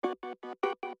Welcome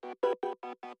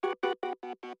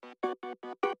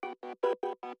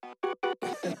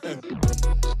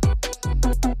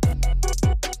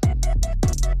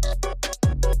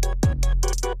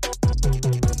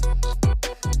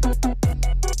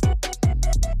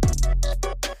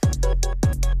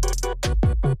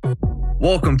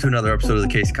to another episode of the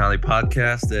Casey Conley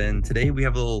podcast, and today we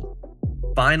have a little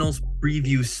finals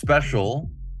preview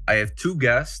special. I have two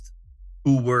guests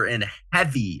who were in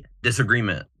heavy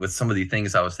disagreement with some of the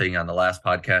things I was saying on the last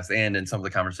podcast and in some of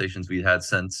the conversations we had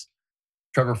since.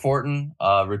 Trevor Fortin,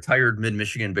 retired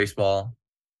mid-Michigan baseball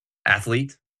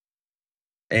athlete,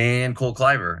 and Cole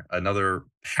Kleiver, another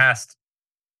past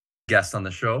guest on the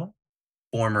show,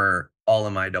 former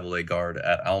All-MIAA guard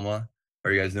at Alma. How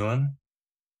are you guys doing?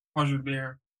 Pleasure to be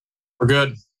here. We're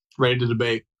good. Ready to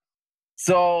debate.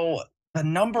 So the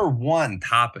number one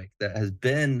topic that has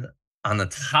been on the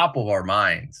top of our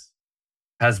minds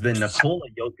has been Nikola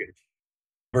Jokic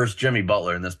versus Jimmy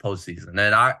Butler in this postseason.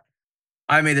 And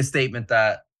I made a statement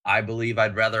that I believe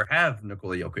I'd rather have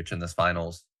Nikola Jokic in this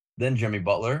finals than Jimmy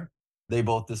Butler. They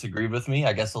both disagreed with me.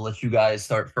 I guess I'll let you guys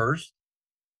start first.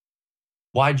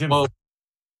 Why Jimmy? Well,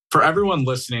 for everyone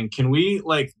listening, can we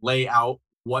lay out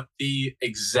what the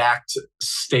exact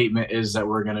statement is that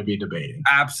we're going to be debating?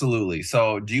 Absolutely.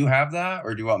 So do you have that,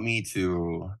 or do you want me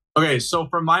to? Okay, so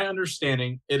from my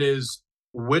understanding, it is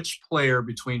which player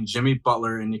between Jimmy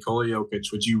Butler and Nikola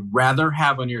Jokic would you rather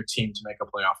have on your team to make a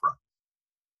playoff run?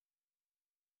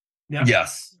 Yeah.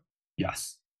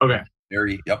 Yes. Okay.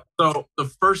 Yep. So the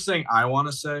first thing I want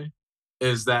to say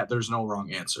is that there's no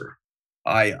wrong answer.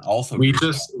 I also we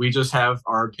just have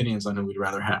our opinions on who we'd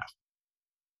rather have.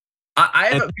 I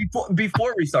have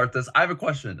before we start this, I have a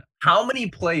question. How many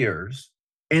players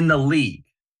in the league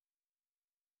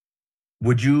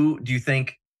do you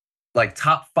think, like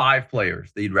top 5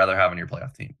 players that you'd rather have on your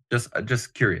playoff team?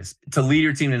 Just curious to lead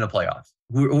your team in the playoffs.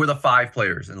 Who are the 5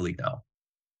 players in the league now?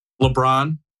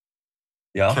 LeBron,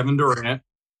 yeah, Kevin Durant,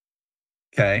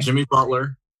 okay, Jimmy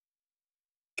Butler,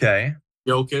 okay,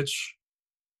 Jokic,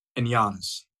 and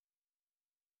Giannis.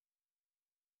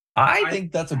 I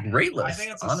think that's a great list. I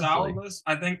think it's a solid list.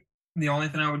 I think the only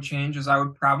thing I would change is I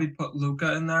would probably put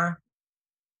Luka in there.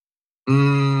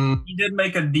 He did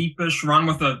make a deepish run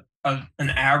with an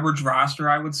average roster,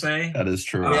 I would say. That is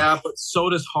true. Yeah, but so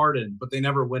does Harden, but they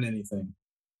never win anything.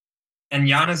 And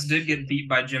Giannis did get beat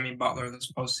by Jimmy Butler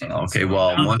this postseason. Okay,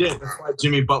 well, he did. That's why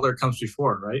Jimmy Butler comes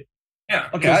before, right? Yeah.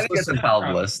 Okay, I think it's a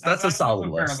solid list. That's a solid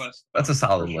list. That's a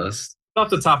solid list. Off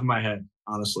the top of my head,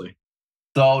 honestly.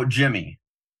 So, Jimmy.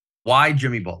 Why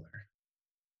Jimmy Butler?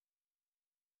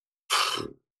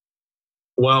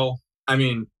 Well, I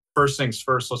mean, first things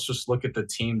first, let's just look at the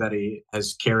team that he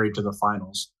has carried to the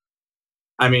finals.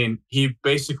 I mean, he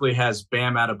basically has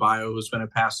Bam Adebayo, who's been a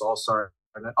past All-Star.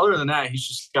 And other than that, he's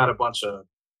just got a bunch of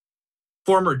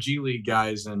former G League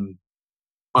guys and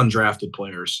undrafted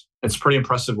players. It's pretty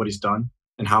impressive what he's done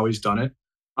and how he's done it.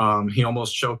 He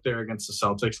almost choked there against the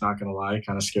Celtics, not going to lie.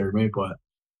 Kind of scared me, but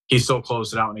he still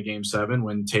closed it out in a Game 7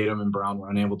 when Tatum and Brown were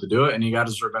unable to do it, and he got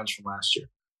his revenge from last year.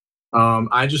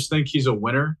 I just think he's a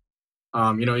winner.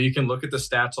 You can look at the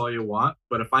stats all you want,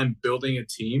 but if I'm building a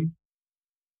team,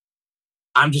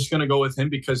 I'm just going to go with him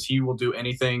because he will do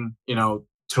anything,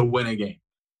 to win a game.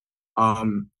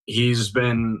 He's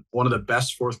been one of the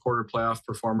best fourth quarter playoff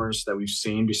performers that we've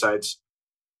seen besides,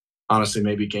 honestly,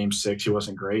 maybe Game 6. He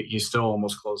wasn't great. He still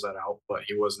almost closed that out, but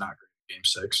he was not great in Game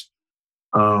 6.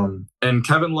 And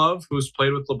Kevin Love, who's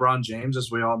played with LeBron James, as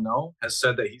we all know, has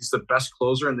said that he's the best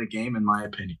closer in the game, in my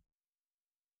opinion.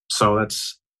 So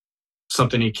that's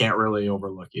something you can't really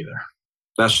overlook either.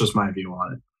 That's just my view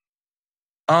on it.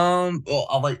 Well,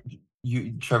 I'll let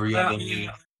you, Trevor. You have any?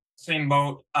 Same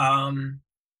boat. I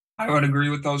would agree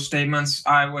with those statements.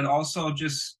 I would also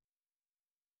just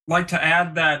like to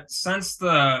add that since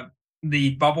the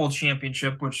bubble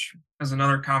championship, which is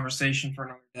another conversation for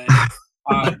another day,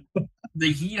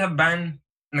 the Heat have been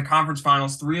in the conference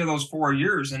finals 3 of those 4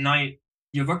 years. And now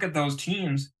you look at those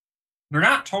teams, they're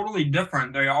not totally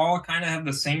different. They all kind of have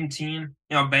the same team.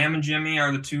 Bam and Jimmy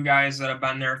are the 2 guys that have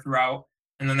been there throughout.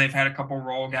 And then they've had a couple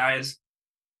role guys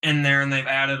in there, and they've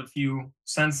added a few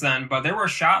since then. But they were a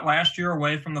shot last year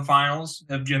away from the finals.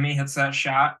 If Jimmy hits that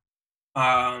shot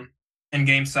in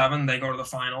Game 7, they go to the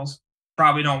finals.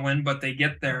 Probably don't win, but they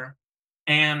get there.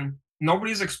 And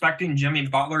nobody's expecting Jimmy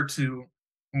Butler to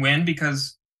win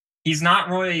because he's not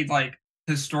really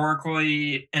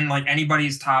historically in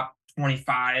anybody's top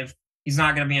 25. He's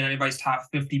not going to be in anybody's top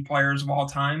 50 players of all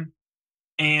time.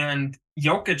 And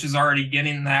Jokic is already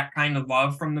getting that kind of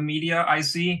love from the media, I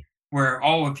see, where,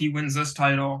 if he wins this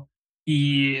title,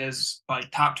 He is like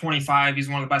top 25. He's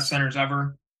one of the best centers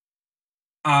ever.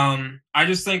 I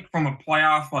just think from a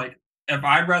playoff, like if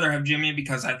I'd rather have Jimmy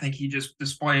because I think he just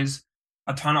displays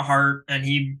a ton of heart and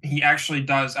he actually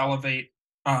does elevate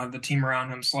the team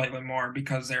around him slightly more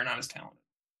because they're not as talented.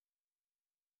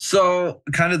 So,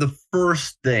 kind of the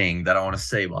first thing that I want to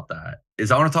say about that is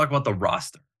I want to talk about the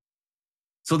roster.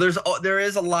 So there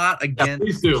is a lot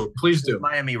against please do.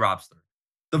 Miami roster.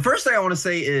 The first thing I want to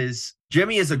say is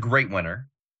Jimmy is a great winner.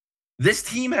 This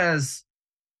team has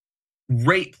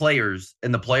great players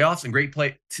in the playoffs and great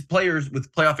players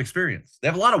with playoff experience. They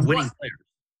have a lot of winning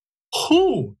players.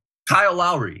 Who? Kyle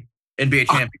Lowry, NBA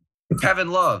champion. Kevin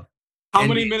Love. How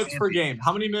many minutes per game?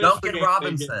 How many minutes per game? Duncan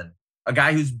Robinson, a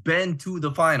guy who's been to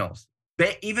the finals.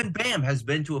 Even Bam has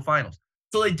been to a finals.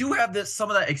 So they do have some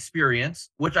of that experience,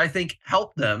 which I think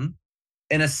helped them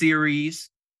in a series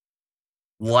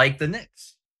like the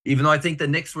Knicks. Even though I think the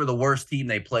Knicks were the worst team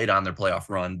they played on their playoff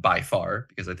run by far,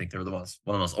 because I think they were one of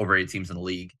the most overrated teams in the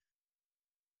league.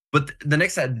 But the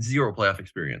Knicks had zero playoff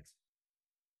experience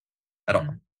at all.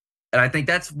 And I think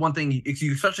that's one thing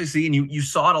you especially see, and you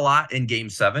saw it a lot in Game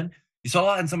 7. You saw a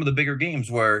lot in some of the bigger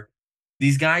games where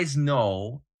these guys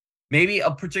know maybe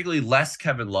a particularly less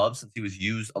Kevin Love since he was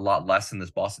used a lot less in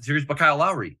this Boston series, but Kyle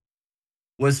Lowry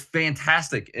was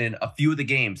fantastic in a few of the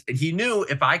games. And he knew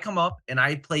if I come up and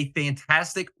I play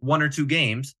fantastic 1 or 2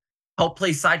 games, help play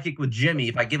sidekick with Jimmy,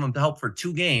 if I give him help for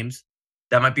 2 games,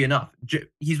 that might be enough.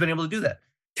 He's been able to do that.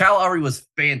 Kyle Lowry was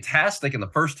fantastic in the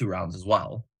first 2 rounds as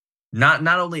well. Not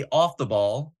only off the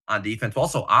ball on defense, but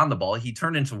also on the ball. He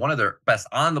turned into one of their best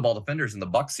on-the-ball defenders in the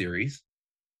Bucks series.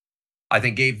 I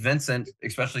think Gabe Vincent,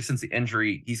 especially since the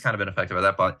injury, he's kind of been affected by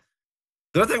that. But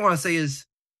the other thing I want to say is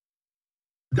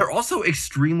they're also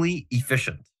extremely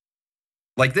efficient.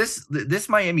 Like this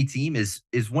Miami team is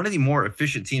one of the more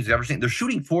efficient teams we've ever seen. They're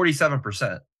shooting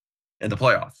 47% in the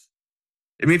playoffs.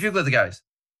 I mean, if you look at the guys,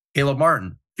 Caleb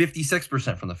Martin,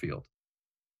 56% from the field.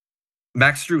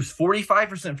 Max Strus,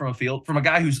 45% from a field, from a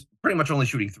guy who's pretty much only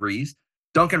shooting threes.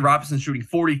 Duncan Robinson shooting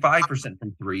 45%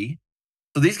 from 3.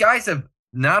 So these guys have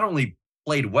not only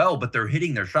played well, but they're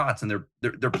hitting their shots and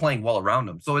they're playing well around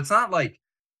them. So it's not like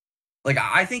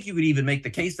I think you could even make the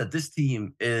case that this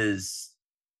team is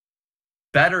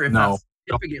better, if not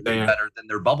significantly better than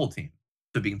their bubble team,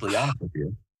 to be completely honest with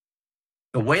you.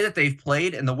 The way that they've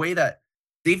played and the way that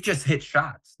they've just hit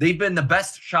shots. They've been the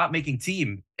best shot-making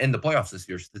team in the playoffs this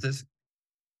year, statistically.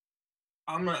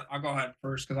 I'll go ahead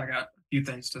first because I got a few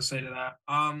things to say to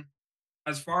that.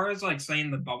 As far as like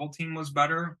saying the bubble team was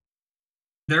better,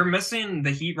 they're missing the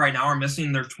Heat right now are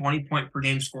missing their 20-point per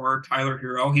game scorer, Tyler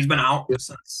Hero. He's been out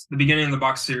since the beginning of the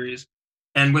Bucks series.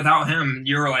 And without him,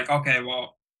 you're like, okay,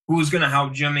 well, who's going to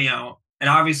help Jimmy out? And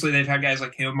obviously they've had guys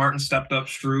like Caleb Martin stepped up,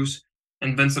 Strus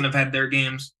and Vincent have had their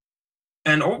games.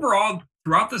 And overall,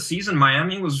 throughout the season,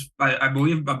 Miami was, I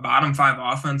believe, a bottom 5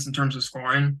 offense in terms of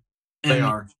scoring. They're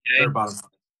bottom 5.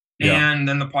 And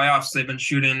in the playoffs, they've been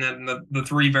shooting the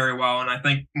 3 very well. And I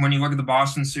think when you look at the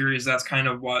Boston series, that's kind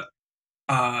of what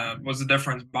was the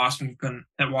difference. Boston couldn't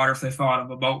hit water if they fell out of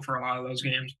a boat for a lot of those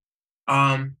games.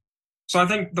 So I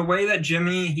think the way that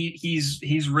Jimmy,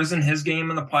 he's risen his game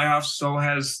in the playoffs, so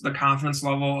has the confidence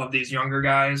level of these younger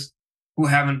guys who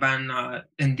haven't been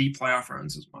in deep playoff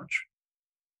runs as much.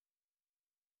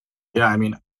 Yeah, I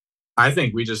mean, I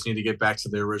think we just need to get back to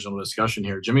the original discussion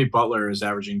here. Jimmy Butler is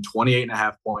averaging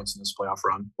 28.5 points in this playoff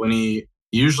run when he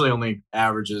usually only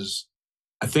averages,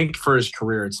 I think for his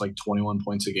career, it's like 21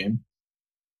 points a game.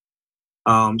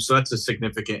 So that's a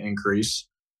significant increase.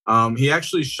 He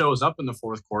actually shows up in the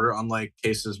fourth quarter, unlike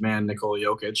Case's man, Nikola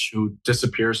Jokic, who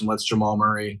disappears and lets Jamal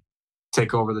Murray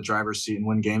take over the driver's seat and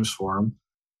win games for him.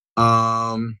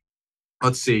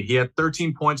 Let's see. He had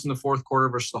 13 points in the fourth quarter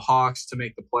versus the Hawks to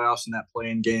make the playoffs in that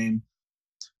play-in game.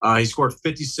 He scored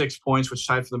 56 points, which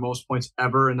tied for the most points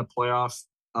ever in a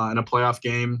playoff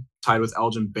game, tied with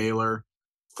Elgin Baylor.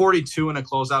 42 in a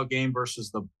closeout game versus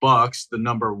the Bucks, the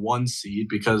number 1 seed,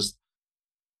 because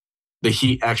the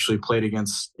Heat actually played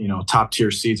against, top tier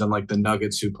seeds, unlike the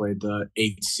Nuggets, who played the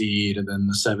 8th seed and then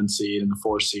the 7th seed and the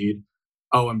 4th seed.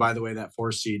 Oh, and by the way, that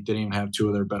 4th seed didn't even have 2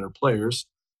 of their better players.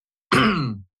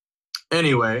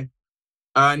 Anyway,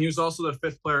 and he was also the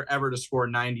 5th player ever to score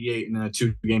 98 in a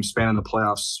 2-game span in the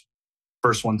playoffs,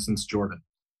 first one since Jordan.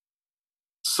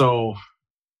 So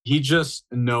he just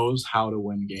knows how to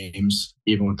win games,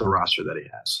 even with the roster that he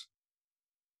has.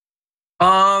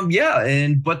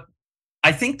 But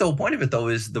I think the whole point of it though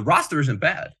is the roster isn't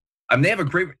bad. I mean, they have a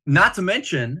great. Not to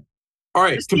mention, all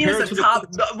right, this team is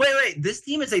this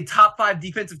team is a top 5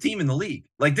 defensive team in the league.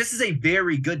 Like, this is a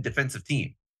very good defensive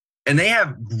team. And they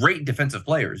have great defensive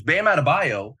players. Bam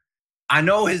Adebayo I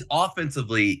know his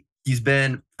offensively, he's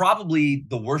been probably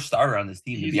the worst starter on this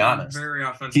team, to be honest. Very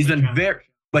offensive. He's been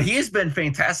but he has been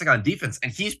fantastic on defense,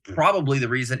 and he's probably the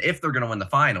reason if they're going to win the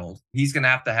finals, he's going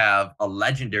to have a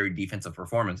legendary defensive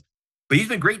performance. But he's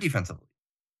been great defensively.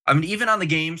 I mean, even on the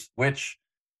games, which,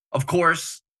 of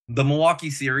course, the Milwaukee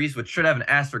series, which should have an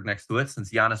asterisk next to it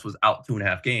since Giannis was out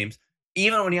 2.5 games,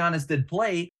 even when Giannis did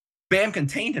play, Bam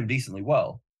contained him decently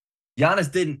well.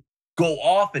 Giannis didn't go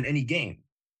off in any game.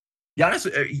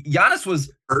 Giannis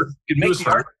was hurt. He was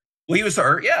hurt. Well, he was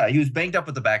hurt. Yeah, he was banged up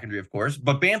with the back injury, of course.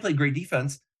 But Bam played great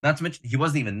defense. Not to mention, he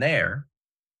wasn't even there.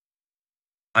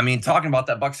 I mean, talking about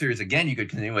that Bucks series again, you could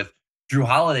continue with Drew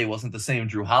Holiday wasn't the same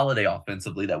Drew Holiday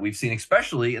offensively that we've seen,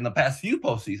 especially in the past few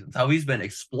postseasons, how he's been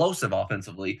explosive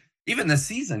offensively. Even this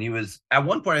season, he was, at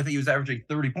one point, I think he was averaging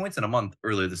 30 points in a month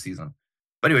earlier this season.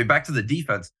 But anyway, back to the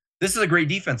defense. This is a great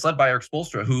defense led by Eric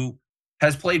Spoelstra, who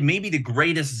has played maybe the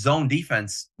greatest zone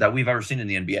defense that we've ever seen in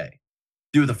the NBA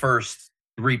through the first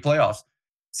 3 playoffs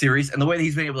series. And the way that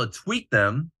he's been able to tweak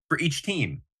them for each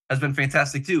team has been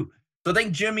fantastic too. So I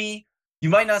think Jimmy, you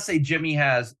might not say Jimmy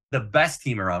has the best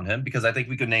team around him, because I think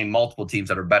we could name multiple teams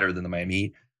that are better than the Miami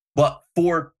Heat. But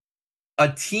for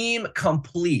a team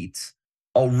complete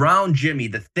around Jimmy,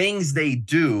 the things they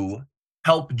do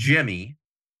help Jimmy.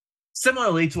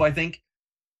 Similarly to, I think,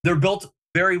 they're built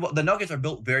very well. The Nuggets are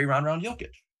built very around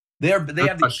Jokic. They have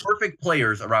the perfect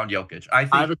players around Jokic. I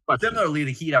think similarly,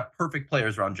 the Heat have perfect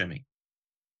players around Jimmy.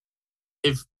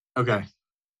 Okay,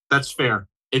 that's fair.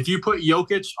 If you put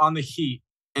Jokic on the Heat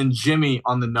and Jimmy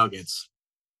on the Nuggets,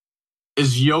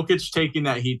 is Jokic taking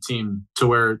that Heat team to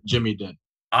where Jimmy did?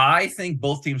 I think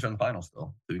both teams are in the finals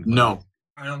still. No.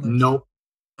 I don't think so.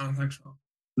 I don't think so.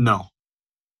 No.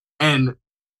 And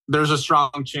there's a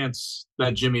strong chance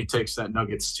that Jimmy takes that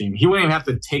Nuggets team. He wouldn't even have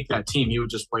to take that team. He would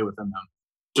just play within them,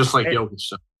 just like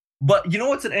Jokic. But you know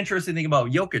what's an interesting thing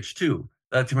about Jokic, too?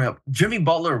 Jimmy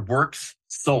Butler works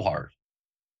so hard.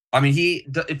 I mean,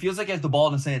 it feels like he has the ball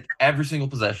in his hand every single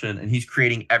possession, and he's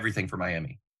creating everything for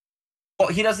Miami. Well,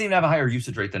 he doesn't even have a higher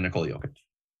usage rate than Nikola Jokic.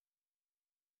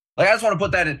 Like, I just want to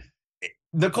put that in.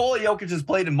 Nikola Jokic has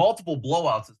played in multiple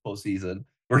blowouts this postseason,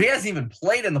 where he hasn't even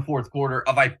played in the fourth quarter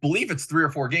of, I believe it's 3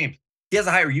 or 4 games. He has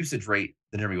a higher usage rate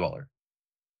than Jimmy Butler.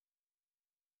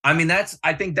 I mean,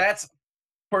 I think that's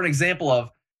for an example of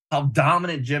how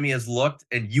dominant Jimmy has looked,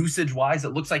 and usage-wise, it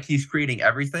looks like he's creating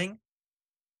everything.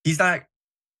 He's not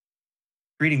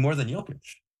creating more than Jokic.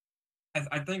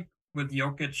 I think with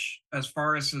Jokic, as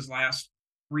far as his last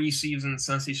 3 seasons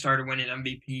since he started winning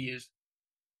MVPs,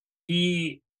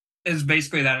 he is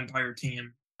basically that entire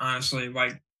team, honestly.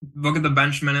 Like, look at the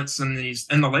bench minutes in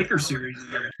the Lakers series.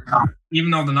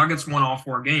 Even though the Nuggets won all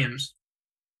 4 games,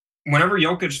 whenever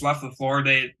Jokic left the floor,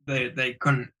 they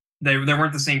couldn't. They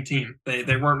weren't the same team.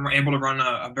 They weren't able to run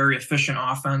a very efficient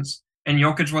offense, and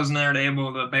Jokic wasn't there to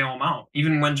able to bail them out.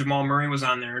 Even when Jamal Murray was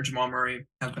on there, and Jamal Murray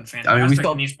has been fantastic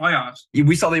in these playoffs.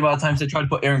 We saw the amount of times they tried to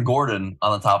put Aaron Gordon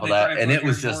on the top of that, and it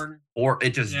was just, or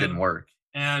it just didn't work.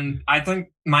 And I think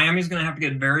Miami's going to have to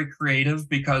get very creative,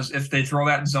 because if they throw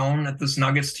that zone at this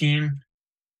Nuggets team,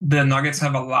 the Nuggets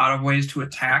have a lot of ways to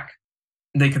attack.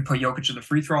 They could put Jokic at the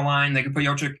free throw line. They could put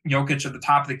Jokic at the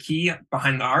top of the key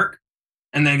behind the arc.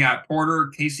 And they got Porter,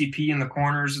 KCP in the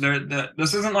corners.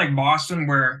 This isn't like Boston,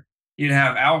 where you'd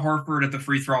have Al Horford at the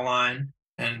free throw line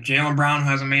and Jaylen Brown, who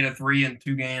hasn't made a 3 in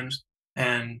 2 games,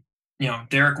 and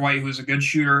Derek White, who's a good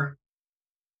shooter,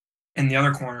 in the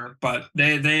other corner. But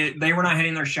they were not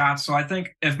hitting their shots. So I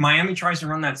think if Miami tries to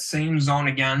run that same zone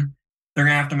again, they're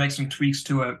going to have to make some tweaks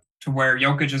to it, to where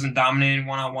Jokic isn't dominating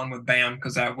one-on-one with Bam,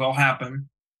 because that will happen.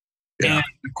 Yeah. And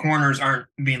the corners aren't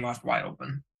being left wide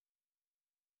open.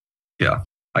 Yeah,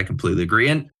 I completely agree.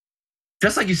 And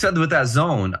just like you said with that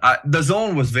zone, the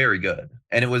zone was very good,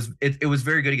 and it was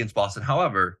very good against Boston.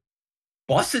 However,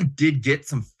 Boston did get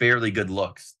some fairly good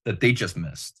looks that they just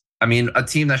missed. I mean, a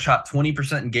team that shot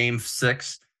 20% in Game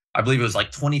 6, I believe it was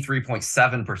like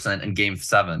 23.7% in Game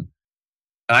 7. And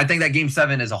I think that Game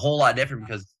 7 is a whole lot different,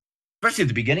 because especially at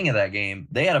the beginning of that game,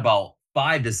 they had about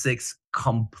 5 to 6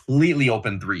 completely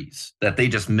open threes that they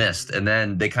just missed, and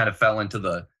then they kind of fell into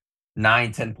the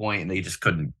 9-10 point, and they just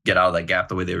couldn't get out of that gap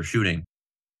the way they were shooting.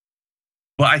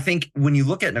 But I think when you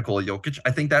look at Nikola Jokic,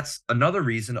 I think that's another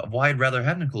reason of why I'd rather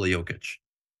have Nikola Jokic.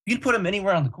 You can put him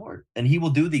anywhere on the court, and he will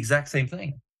do the exact same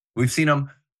thing. We've seen him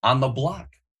on the block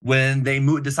when they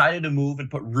decided to move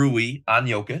and put Rui on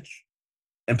Jokic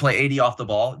and play AD off the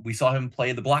ball. We saw him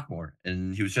play the block more,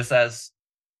 and he was just as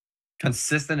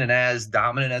consistent and as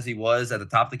dominant as he was at the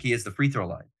top of the key as the free throw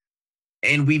line.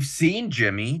 And we've seen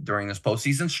Jimmy during this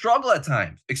postseason struggle at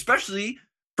times, especially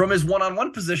from his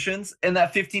one-on-one positions in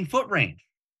that 15-foot range.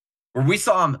 where we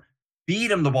saw him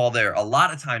feed him the ball there a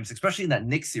lot of times, especially in that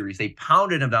Knicks series. They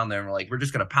pounded him down there and we're like, we're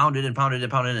just going to pound it and pound it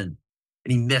and pound it in.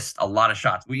 And he missed a lot of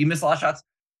shots. He missed a lot of shots.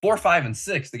 4, 5, and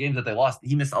 6, the games that they lost,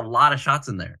 he missed a lot of shots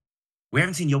in there. We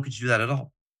haven't seen Jokic do that at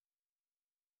all.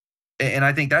 And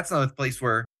I think that's another place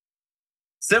where,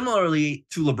 similarly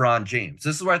to LeBron James,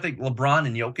 this is where I think LeBron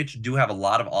and Jokic do have a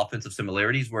lot of offensive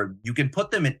similarities where you can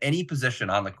put them in any position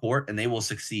on the court and they will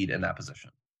succeed in that position.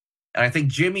 And I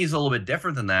think Jimmy is a little bit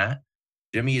different than that.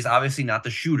 Jimmy is obviously not the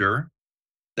shooter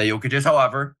that Jokic is.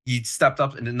 However, he stepped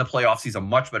up, and in the playoffs, he's a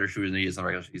much better shooter than he is in the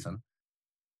regular season.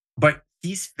 But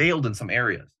he's failed in some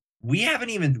areas. We haven't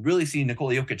even really seen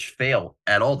Nikola Jokic fail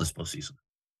at all this postseason.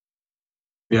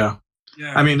 Yeah.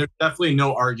 I mean, there's definitely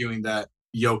no arguing that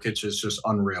Jokic is just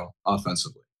unreal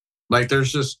offensively. Like,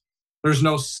 there's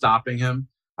no stopping him.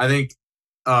 I think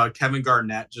Kevin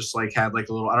Garnett just like had like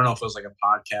a little, I don't know if it was like a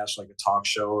podcast, like a talk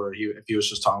show, or if he was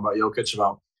just talking about Jokic,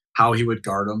 about how he would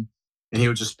guard him, and he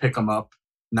would just pick him up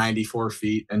 94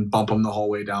 feet and bump him the whole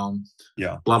way down.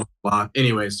 Yeah. Blah, blah, blah.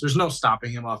 Anyways, there's no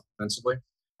stopping him offensively.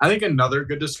 I think another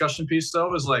good discussion piece,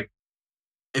 though, is like,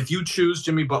 if you choose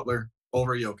Jimmy Butler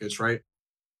over Jokic, right?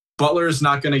 Butler is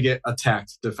not going to get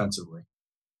attacked defensively.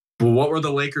 But what were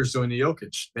the Lakers doing to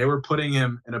Jokic? They were putting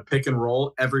him in a pick and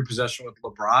roll every possession with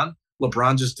LeBron.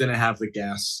 LeBron just didn't have the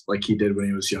gas like he did when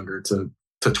he was younger to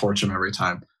torch him every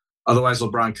time. Otherwise,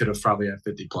 LeBron could have probably had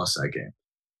 50-plus that game.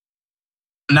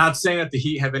 Not saying that the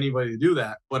Heat have anybody to do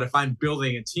that, but if I'm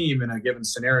building a team in a given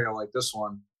scenario like this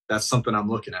one, that's something I'm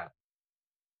looking at.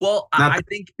 Well, I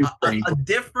think a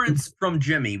difference from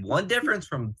Jimmy, one difference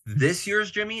from this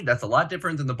year's Jimmy, that's a lot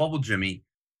different than the bubble Jimmy.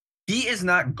 He is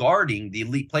not guarding the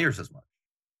elite players as much.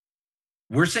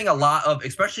 We're seeing a lot of,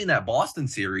 especially in that Boston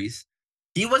series,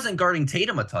 he wasn't guarding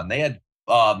Tatum a ton. They had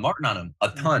Martin on him a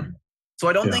ton. So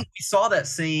I don't think we saw that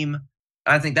same.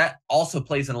 I think that also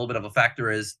plays in a little bit of a factor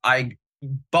is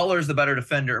Butler's the better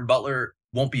defender, and Butler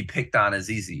won't be picked on as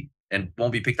easy and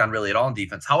won't be picked on really at all in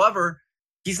defense. However,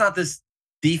 he's not this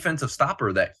defensive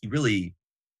stopper that he really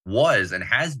was and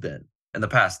has been in the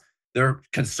past. They're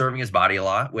conserving his body a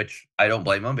lot, which I don't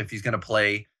blame him. If he's going to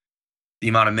play the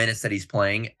amount of minutes that he's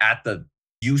playing at the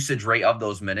usage rate of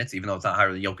those minutes, even though it's not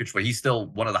higher than Jokic, but he's still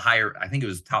one of the higher, I think it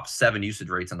was top 7 usage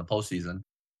rates in the postseason.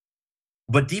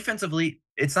 But defensively,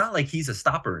 it's not like he's a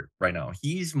stopper right now.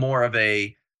 He's more of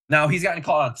a, now he's gotten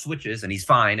caught on switches and he's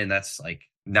fine. And that's like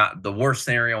not the worst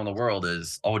scenario in the world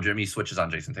is, oh, Jimmy switches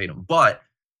on Jason Tatum. But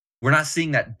we're not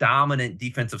seeing that dominant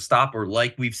defensive stopper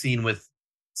like we've seen with,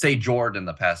 say, Jordan in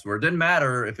the past, where it didn't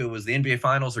matter if it was the NBA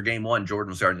Finals or Game 1,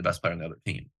 Jordan was guarding the best player on the other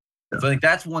team. Yeah. So I think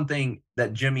that's one thing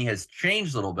that Jimmy has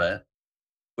changed a little bit,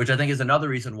 which I think is another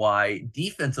reason why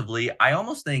defensively, I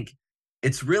almost think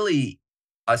it's really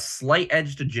a slight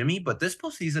edge to Jimmy, but this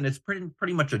postseason, it's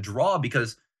pretty much a draw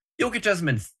because Jokic hasn't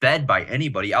been fed by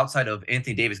anybody outside of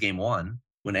Anthony Davis Game 1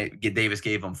 when Davis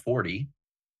gave him 40.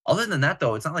 Other than that,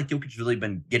 though, it's not like Jokic's really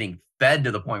been getting fed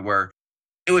to the point where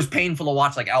it was painful to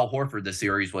watch. Like Al Horford, this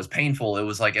series was painful. It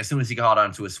was like as soon as he got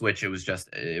onto a switch, it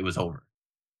was over.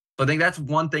 So I think that's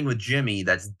one thing with Jimmy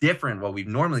that's different what we've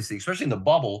normally seen, especially in the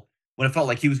bubble, when it felt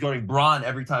like he was going Braun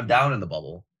every time down in the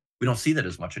bubble. We don't see that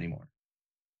as much anymore.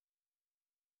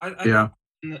 I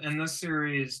in this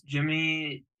series,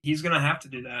 Jimmy, he's going to have to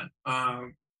do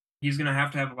that. He's going to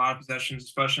have a lot of possessions,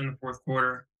 especially in the fourth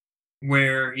quarter,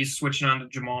 where he's switching on to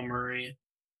Jamal Murray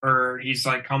or he's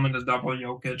like coming to double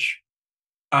Jokic.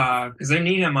 Because they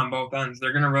need him on both ends.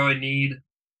 They're going to really need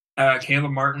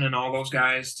Caleb Martin and all those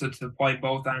guys to play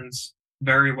both ends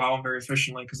very well and very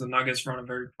efficiently because the Nuggets run a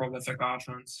very prolific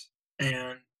offense.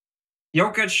 And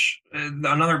Jokic,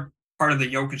 another part of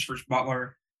the Jokic versus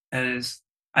Butler is,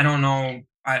 I don't know,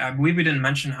 I believe we didn't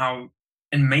mention how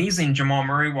amazing Jamal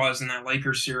Murray was in that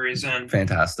Lakers series. And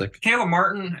fantastic. Caleb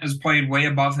Martin has played way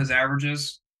above his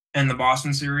averages in the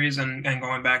Boston series and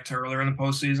going back to earlier in the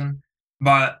postseason.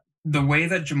 But the way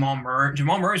that Jamal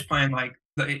Murray's playing like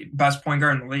the best point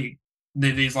guard in the league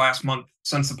these last month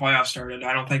since the playoffs started.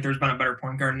 I don't think there's been a better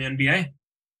point guard in the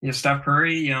NBA. Steph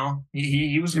Curry,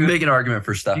 he was good. You can make an argument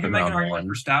for Steph. You can make an argument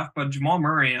for Steph, but Jamal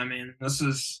Murray, I mean,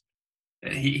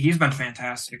 he's been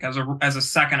fantastic as a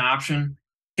second option.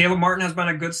 Caleb Martin has been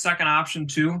a good second option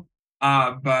too,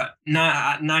 but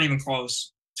not even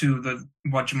close to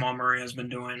what Jamal Murray has been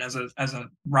doing as a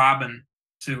Robin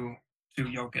to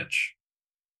Jokic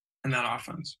in that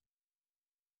offense.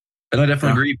 And I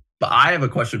definitely agree. But I have a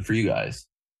question for you guys.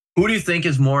 Who do you think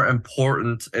is more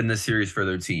important in this series for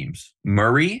their teams?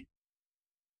 Murray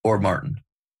or Martin?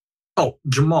 Oh,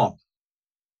 Jamal.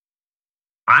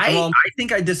 I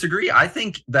think I disagree. I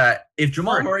think that if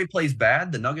Jamal Murray plays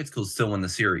bad, the Nuggets could still win the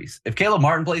series. If Caleb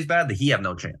Martin plays bad, the Heat have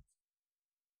no chance.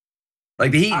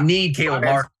 Like the Heat need Caleb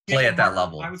Martin to play Caleb at that Martin,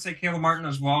 level. I would say Caleb Martin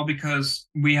as well because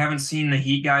we haven't seen the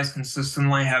Heat guys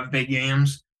consistently have big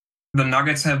games. The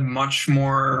Nuggets have much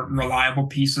more reliable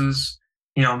pieces.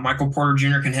 Michael Porter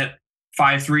Jr. can hit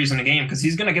 5 threes in a game because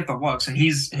he's going to get the looks, and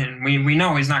we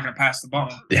know he's not going to pass the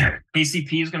ball. Yeah.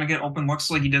 KCP is going to get open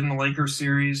looks like he did in the Lakers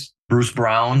series. Bruce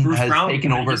Brown has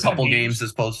taken over a couple games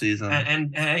this postseason.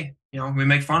 And hey, we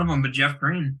make fun of him, but Jeff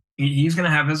Green, he's going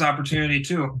to have his opportunity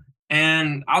too.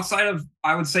 And outside of,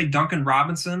 I would say, Duncan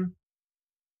Robinson,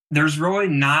 there's really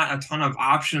not a ton of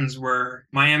options where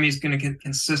Miami's going to get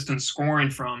consistent scoring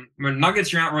from.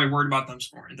 Nuggets, you're not really worried about them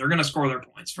scoring. They're going to score their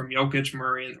points from Jokic,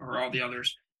 Murray, or all the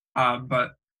others. But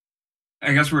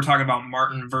I guess we were talking about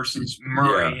Martin versus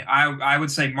Murray. Yeah. I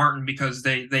would say Martin because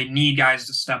they need guys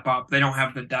to step up. They don't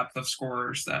have the depth of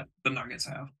scorers that the Nuggets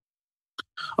have.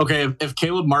 Okay, if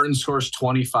Caleb Martin scores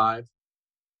 25,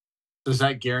 does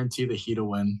that guarantee the Heat a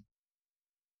win?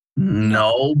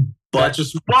 No, but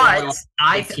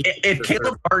if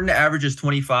Caleb Martin averages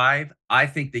 25, I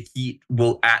think the Heat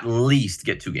will at least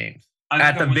get 2 games.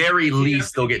 At the very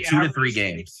least, they'll get 2 to 3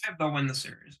 games. They'll win the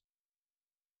series.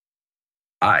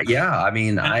 Yeah, I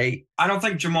mean, I don't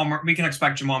think we can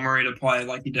expect Jamal Murray to play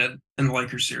like he did in the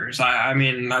Lakers series. I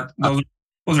mean,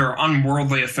 those are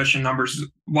unworldly efficient numbers,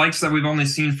 likes that we've only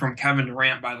seen from Kevin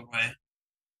Durant, by the way.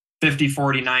 50,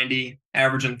 40, 90,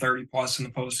 averaging 30 plus in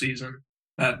the postseason.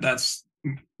 That's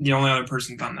the only other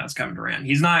person done that's Kevin Durant.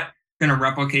 He's not going to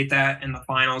replicate that in the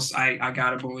finals. I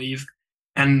gotta believe.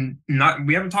 And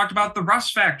we haven't talked about the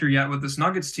rust factor yet with this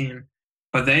Nuggets team,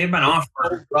 but they've been off.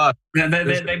 They've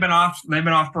been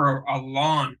off for a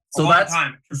long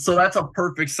time. So that's a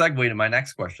perfect segue to my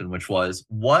next question, which was,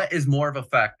 what is more of a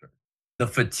factor? The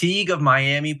fatigue of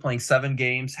Miami playing 7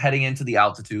 games, heading into the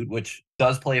altitude, which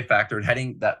does play a factor in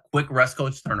heading that quick rest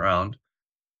coach turnaround,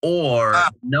 or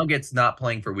Nuggets not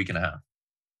playing for a week and a half?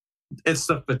 It's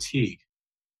the fatigue.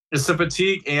 It's the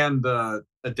fatigue and the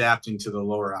adapting to the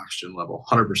lower oxygen level,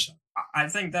 100%. I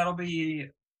think that'll be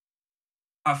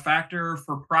a factor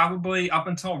for probably up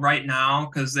until right now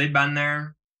because they've been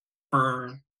there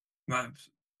for a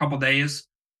couple days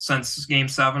since Game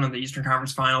 7 of the Eastern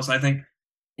Conference Finals. I think,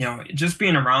 just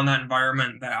being around that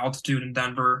environment, that altitude in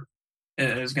Denver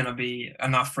is going to be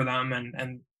enough for them.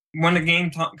 And when the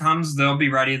game comes, they'll be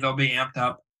ready. They'll be amped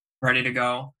up, ready to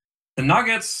go. The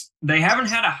Nuggets, they haven't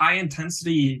had a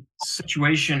high-intensity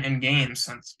situation in games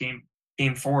since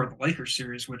Game 4 of the Lakers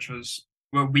series, which was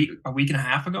a week and a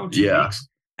half ago, 2 weeks.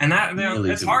 And that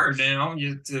it's hard,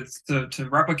 to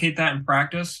replicate that in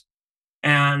practice.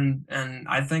 And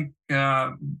I think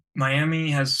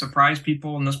Miami has surprised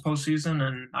people in this postseason,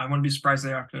 and I wouldn't be surprised they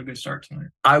have to a good start tonight.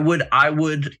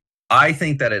 I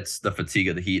think that it's the fatigue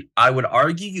of the Heat. I would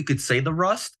argue you could say the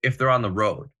rust if they're on the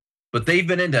road, but they've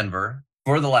been in Denver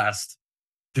for the last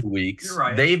 2 weeks. You're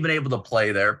right. They've been able to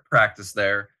play there, practice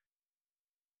there.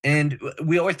 And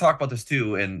we always talk about this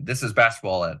too, and this is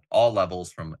basketball at all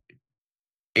levels, from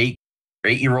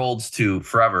 8-year-olds to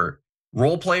forever.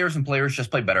 Role players and players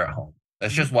just play better at home.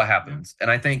 That's just what happens.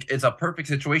 And I think it's a perfect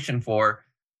situation for,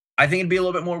 I think it'd be a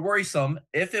little bit more worrisome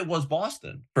if it was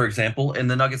Boston, for example, and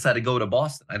the Nuggets had to go to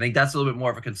Boston. I think that's a little bit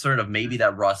more of a concern of maybe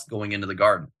that rust going into the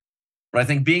Garden. But I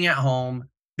think being at home,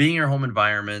 being your home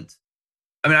environment,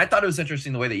 I mean, I thought it was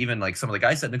interesting the way that even like some of the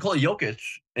guys said, Nikola Jokic,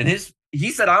 and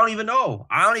he said, I don't even know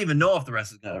if the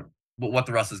rest is what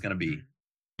the rest is gonna be.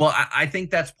 But I think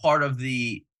that's part of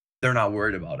they're not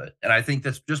worried about it. And I think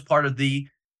that's just part of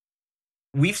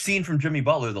we've seen from Jimmy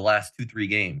Butler the last 2-3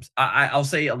 games. I'll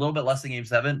say a little bit less than Game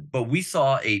 7, but we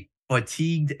saw a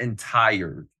fatigued and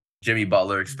tired Jimmy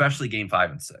Butler, especially Game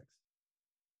 5 and 6.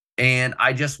 And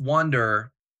I just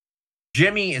wonder,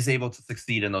 Jimmy is able to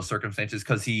succeed in those circumstances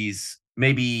because he's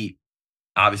maybe,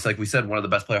 obviously, like we said, one of the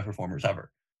best playoff performers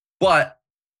ever. But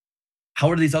how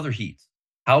are these other Heats?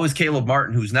 How is Caleb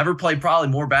Martin, who's never played probably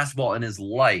more basketball in his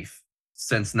life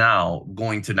since now,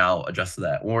 going to now adjust to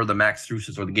that? Or the Max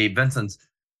Struses or the Gabe Vincents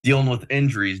dealing with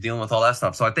injuries, dealing with all that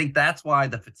stuff. So I think that's why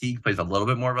the fatigue plays a little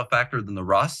bit more of a factor than the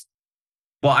rust.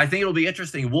 Well, I think it'll be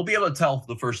interesting. We'll be able to tell for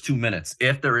the first 2 minutes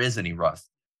if there is any rust.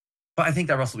 But I think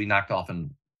that rust will be knocked off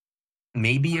in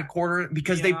maybe a quarter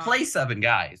because they play 7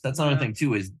 guys. That's another thing,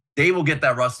 too, is they will get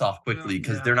that rust off quickly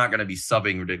because they're not going to be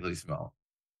subbing ridiculously small.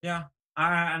 Yeah.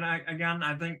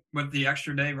 I think with the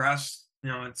extra day rest,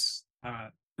 it's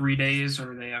 3 days,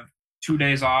 or they have 2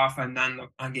 days off and then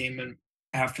a game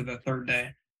after the third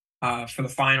day for the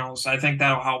finals. I think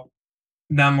that'll help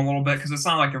them a little bit because it's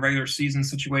not like a regular season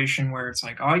situation where it's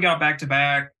like, oh, you got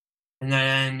back-to-back and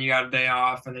then you got a day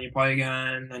off and then you play again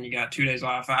and then you got 2 days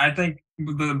off. I think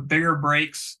the bigger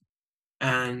breaks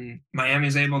and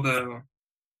Miami's able to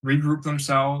regroup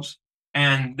themselves,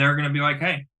 and they're going to be like,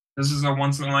 hey, this is a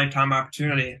once in a lifetime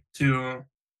opportunity to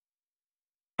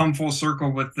come full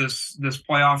circle with this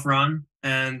playoff run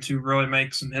and to really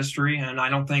make some history. And I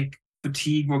don't think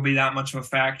fatigue will be that much of a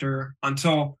factor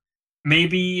until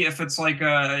maybe if it's like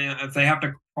if they have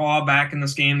to claw back in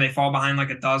this game, they fall behind like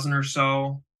a dozen or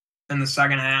so in the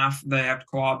second half, they have to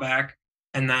claw back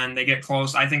and then they get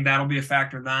close. I think that'll be a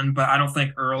factor then, but I don't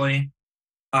think early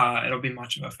it'll be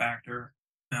much of a factor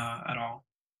at all.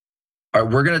 All right,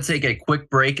 we're going to take a quick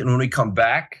break, and when we come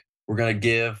back, we're going to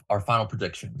give our final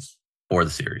predictions for the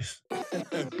series.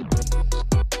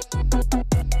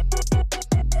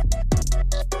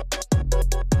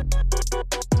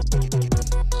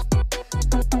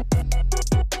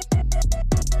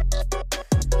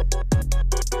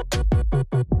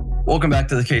 Welcome back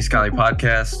to the Case Conley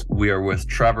podcast. We are with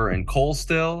Trevor and Cole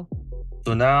still.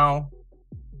 So now,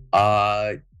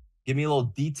 give me a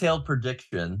little detailed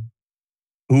prediction.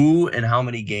 Who and how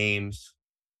many games?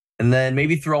 And then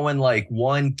maybe throw in like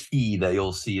one key that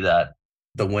you'll see that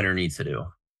the winner needs to do.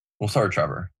 We'll start with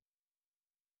Trevor.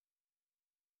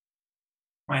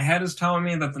 My head is telling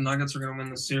me that the Nuggets are going to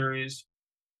win the series.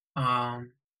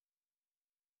 And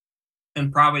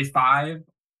probably 5.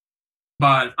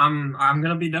 But I'm going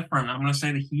to be different. I'm going to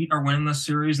say the Heat are winning the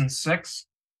series in 6.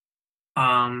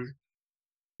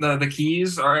 The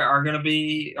keys are going to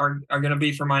be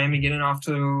for Miami getting off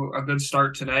to a good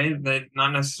start today. They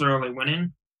not necessarily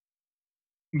winning,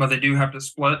 but they do have to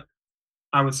split.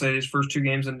 I would say these first 2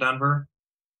 games in Denver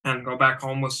and go back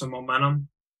home with some momentum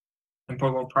and put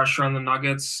a little pressure on the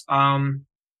Nuggets. I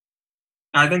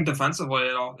think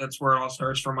defensively, that's where it all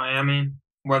starts for Miami.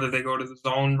 Whether they go to the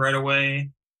zone right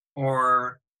away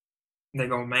or they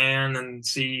go man and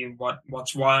see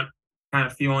what's what, kind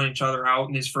of feeling each other out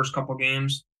in these first couple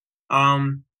games.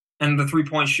 And the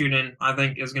 3-point shooting, I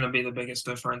think, is going to be the biggest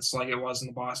difference, like it was in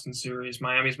the Boston series.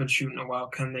 Miami's been shooting it well.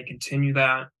 Can they continue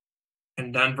that?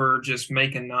 And Denver just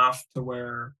make enough to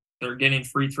where they're getting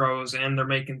free throws and they're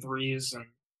making threes. And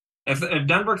if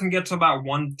Denver can get to about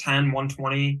 110,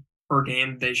 120 per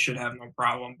game, they should have no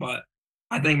problem. But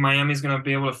I think Miami's going to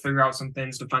be able to figure out some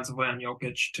things defensively on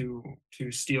Jokic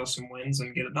to steal some wins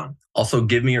and get it done. Also,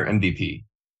 give me your MVP.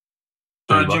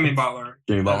 Jimmy Butler.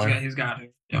 Jimmy Butler? He's got to.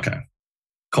 Yeah. Okay.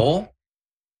 Cole?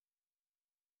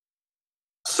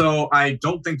 So I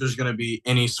don't think there's going to be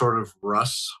any sort of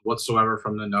rust whatsoever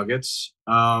from the Nuggets.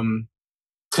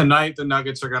 Tonight, the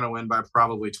Nuggets are going to win by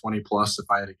probably 20 plus, if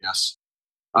I had to guess.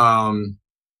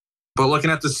 But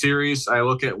looking at the series, I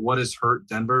look at what has hurt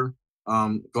Denver.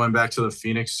 Going back to the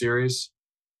Phoenix series,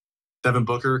 Devin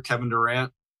Booker, Kevin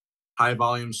Durant, high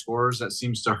volume scorers, that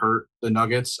seems to hurt the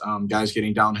Nuggets. Guys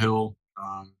getting downhill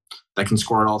that can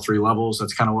score at all 3 levels.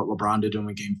 That's kind of what LeBron did in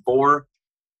Game 4.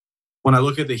 When I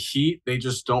look at the Heat, they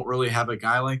just don't really have a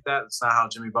guy like that. It's not how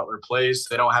Jimmy Butler plays.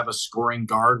 They don't have a scoring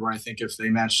guard where I think if they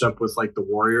matched up with like the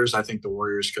Warriors, I think the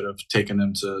Warriors could have taken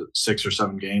them to 6 or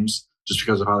 7 games just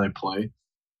because of how they play.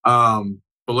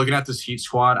 But looking at this Heat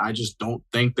squad, I just don't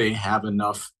think they have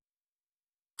enough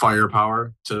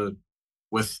firepower to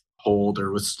withhold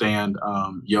or withstand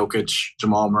Jokic,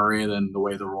 Jamal Murray, and then the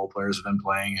way the role players have been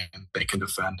playing, and they can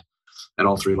defend at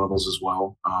all 3 levels as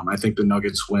well. I think the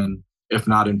Nuggets win, if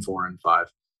not in 4 and 5.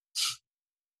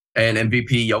 And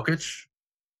MVP Jokic?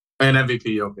 And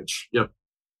MVP Jokic, yep.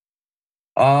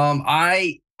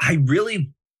 I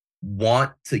really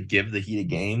want to give the Heat a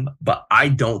game, but I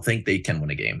don't think they can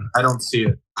win a game. I don't see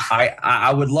it.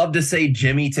 I would love to say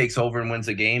Jimmy takes over and wins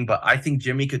a game, but I think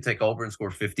Jimmy could take over and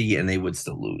score 50 and they would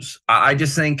still lose. I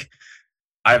just think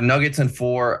I have Nuggets in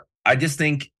 4. I just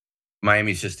think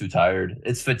Miami's just too tired.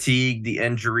 It's fatigue, the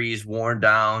injuries, worn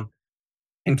down.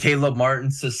 Can Caleb Martin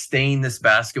sustain this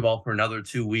basketball for another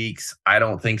 2 weeks? I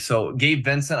don't think so. Gabe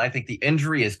Vincent, I think the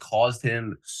injury has caused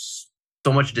him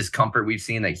so much discomfort. We've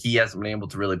seen that he hasn't been able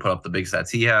to really put up the big stats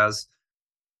he has.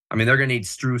 I mean, they're going to need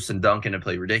Strus and Duncan to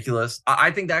play ridiculous. I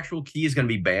think the actual key is going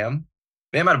to be Bam.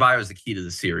 Bam Adebayo is the key to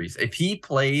the series. If he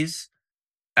plays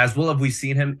as well as we've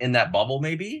seen him in that bubble,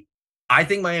 maybe, I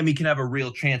think Miami can have a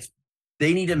real chance.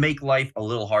 They need to make life a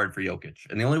little hard for Jokic.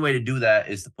 And the only way to do that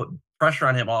is to put pressure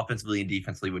on him offensively and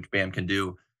defensively, which Bam can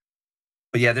do.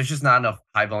 But yeah, there's just not enough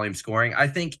high volume scoring. I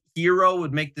think Hero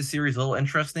would make the series a little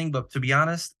interesting, but to be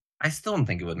honest, I still don't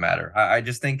think it would matter. I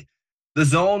just think the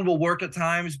zone will work at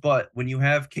times, but when you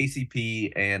have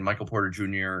KCP and Michael Porter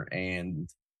Jr. and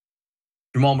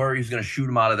Jamal Murray who's going to shoot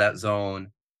him out of that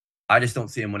zone, I just don't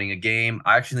see him winning a game.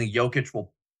 I actually think Jokic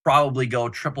will probably go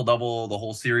triple-double the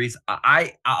whole series.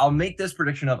 I'll make this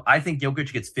prediction of I think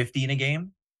Jokic gets 50 in a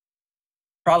game.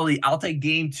 Probably I'll take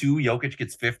game 2, Jokic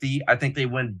gets 50. I think they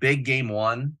win big game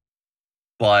 1.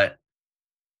 but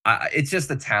it's just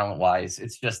the talent-wise.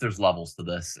 It's just there's levels to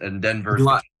this, and Denver's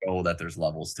Lot- show that there's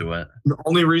levels to it. The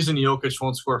only reason Jokic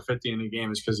won't score 50 in a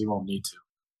game is because he won't need to.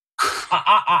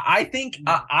 I think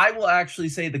I will actually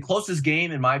say the closest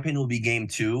game, in my opinion, will be game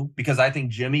 2, because I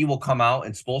think Jimmy will come out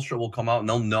and Spoelstra will come out, and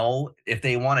they'll know if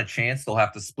they want a chance, they'll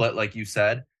have to split, like you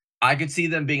said. I could see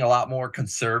them being a lot more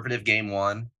conservative game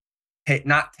 1,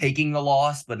 not taking the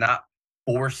loss, but not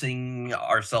forcing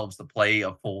ourselves to play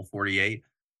a full 48.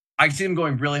 I see them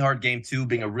going really hard game 2,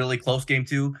 being a really close game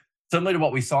 2, similar to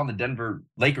what we saw in the Denver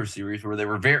Lakers series, where they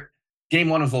were game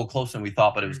 1 was a little closer than we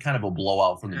thought, but it was kind of a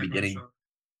blowout from the beginning. Sure.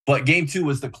 But game 2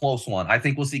 was the close one. I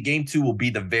think we'll see game 2 will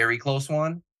be the very close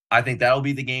one. I think that'll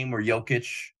be the game where Jokic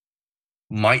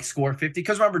might score 50.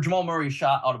 Because remember, Jamal Murray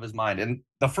shot out of his mind. And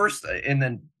the first in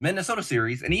the Minnesota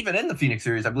series, and even in the Phoenix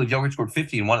series, I believe Jokic scored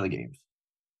 50 in one of the games.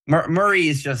 Murray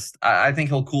is just, I think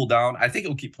he'll cool down. I think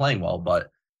he'll keep playing well,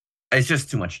 but it's just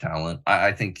too much talent.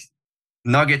 I think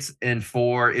Nuggets in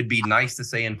 4. It'd be nice to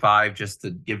say in 5 just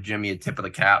to give Jimmy a tip of the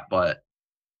cap, but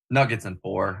Nuggets in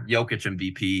 4, Jokic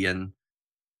MVP. And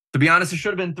to be honest, it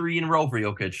should have been 3 in a row for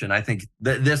Jokic, and I think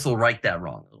this will right that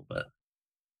wrong a little bit.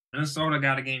 Minnesota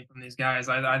got a game from these guys.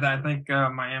 I think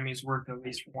Miami's worth at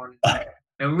least one.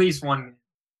 At least one.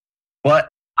 But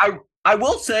I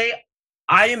will say,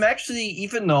 I am actually,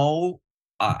 even though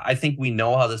I think we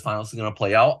know how this finals is going to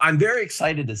play out, I'm very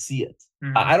excited to see it.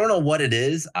 Mm-hmm. I don't know what it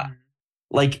is.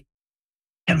 Like,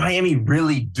 can Miami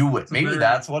really do it? Maybe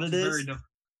that's what it is.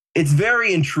 It's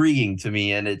very intriguing to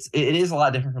me, and it is a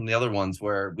lot different from the other ones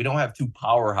where we don't have 2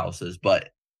 powerhouses, but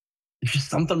there's just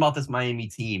something about this Miami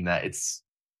team that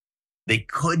they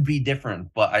could be different,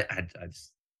 but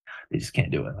they just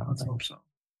can't do it. I hope so.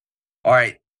 All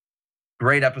right,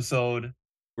 great episode.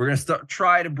 We're gonna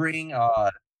try to bring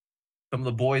some of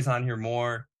the boys on here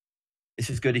more. It's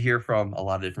just good to hear from a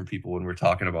lot of different people when we're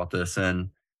talking about this,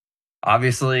 and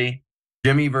obviously,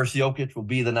 Jimmy versus Jokic will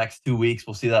be the next 2 weeks.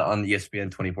 We'll see that on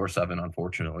ESPN 24/7,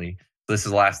 unfortunately. This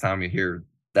is the last time you hear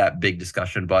that big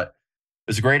discussion, but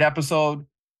it's a great episode.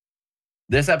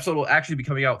 This episode will actually be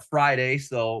coming out Friday,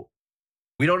 so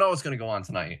we don't know what's going to go on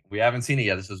tonight. We haven't seen it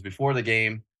yet. This was before the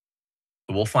game.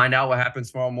 So we'll find out what happens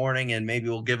tomorrow morning, and maybe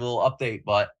we'll give a little update.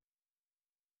 But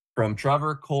from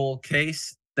Trevor, Cole,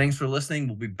 Case, thanks for listening.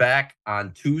 We'll be back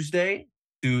on Tuesday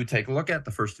to take a look at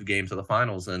the first 2 games of the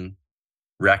finals and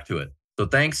react to it. So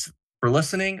thanks for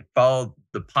listening. Follow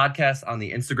the podcast on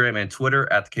the Instagram and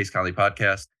Twitter at the Case Conley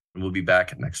Podcast, and we'll be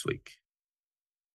back next week.